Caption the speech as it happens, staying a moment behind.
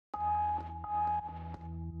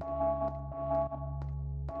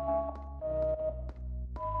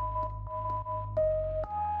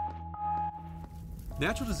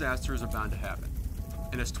Natural disasters are bound to happen,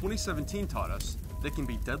 and as 2017 taught us, they can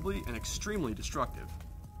be deadly and extremely destructive.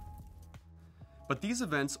 But these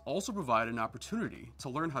events also provide an opportunity to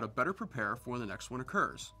learn how to better prepare for when the next one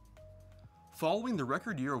occurs. Following the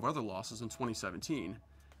record year of weather losses in 2017,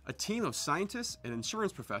 a team of scientists and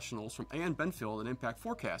insurance professionals from A.N. Benfield and Impact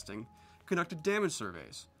Forecasting conducted damage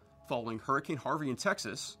surveys following Hurricane Harvey in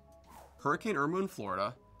Texas, Hurricane Irma in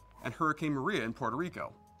Florida, and Hurricane Maria in Puerto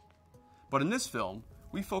Rico. But in this film,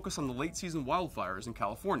 we focus on the late season wildfires in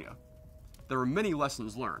California. There are many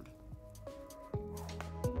lessons learned.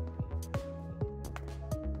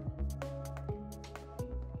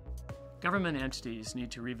 Government entities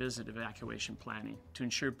need to revisit evacuation planning to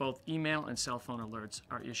ensure both email and cell phone alerts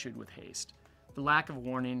are issued with haste. The lack of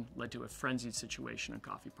warning led to a frenzied situation in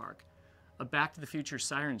Coffey Park. A Back to the Future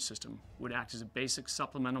siren system would act as a basic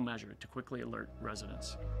supplemental measure to quickly alert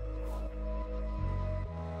residents.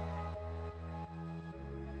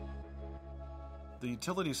 The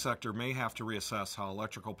utility sector may have to reassess how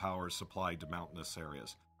electrical power is supplied to mountainous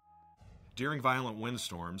areas. During violent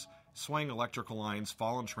windstorms, swaying electrical lines,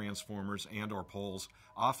 fallen transformers, and/or poles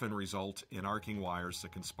often result in arcing wires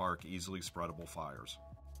that can spark easily spreadable fires.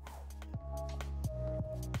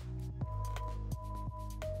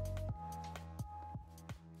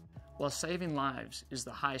 While saving lives is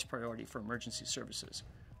the highest priority for emergency services,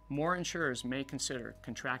 more insurers may consider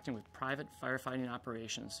contracting with private firefighting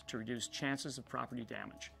operations to reduce chances of property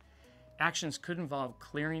damage. Actions could involve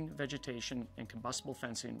clearing vegetation and combustible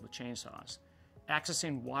fencing with chainsaws,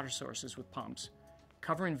 accessing water sources with pumps,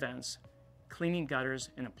 covering vents, cleaning gutters,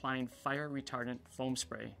 and applying fire retardant foam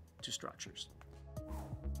spray to structures.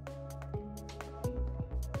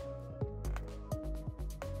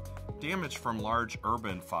 Damage from large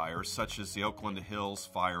urban fires, such as the Oakland Hills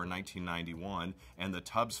fire in 1991 and the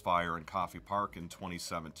Tubbs fire in Coffey Park in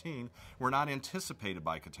 2017, were not anticipated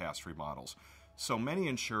by catastrophe models. So many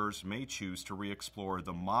insurers may choose to re-explore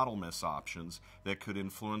the model miss options that could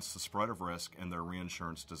influence the spread of risk in their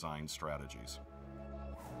reinsurance design strategies.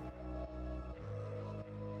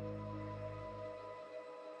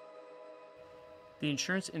 The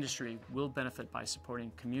insurance industry will benefit by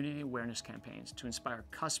supporting community awareness campaigns to inspire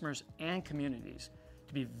customers and communities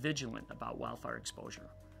to be vigilant about wildfire exposure.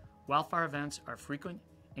 Wildfire events are frequent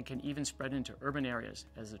and can even spread into urban areas,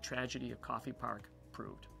 as the tragedy of Coffey Park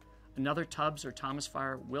proved. Another Tubbs or Thomas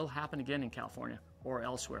fire will happen again in California or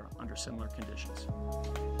elsewhere under similar conditions.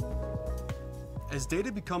 As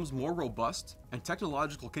data becomes more robust and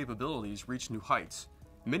technological capabilities reach new heights,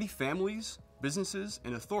 many families, businesses,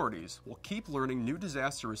 and authorities will keep learning new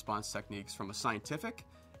disaster response techniques from a scientific,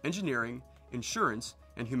 engineering, insurance,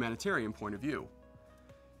 and humanitarian point of view.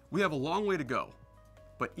 We have a long way to go,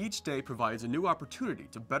 but each day provides a new opportunity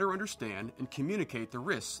to better understand and communicate the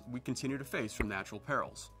risks we continue to face from natural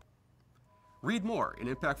perils. Read more in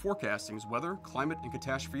Impact Forecasting's Weather, Climate, and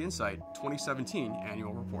Catastrophe Insight 2017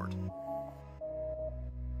 Annual Report.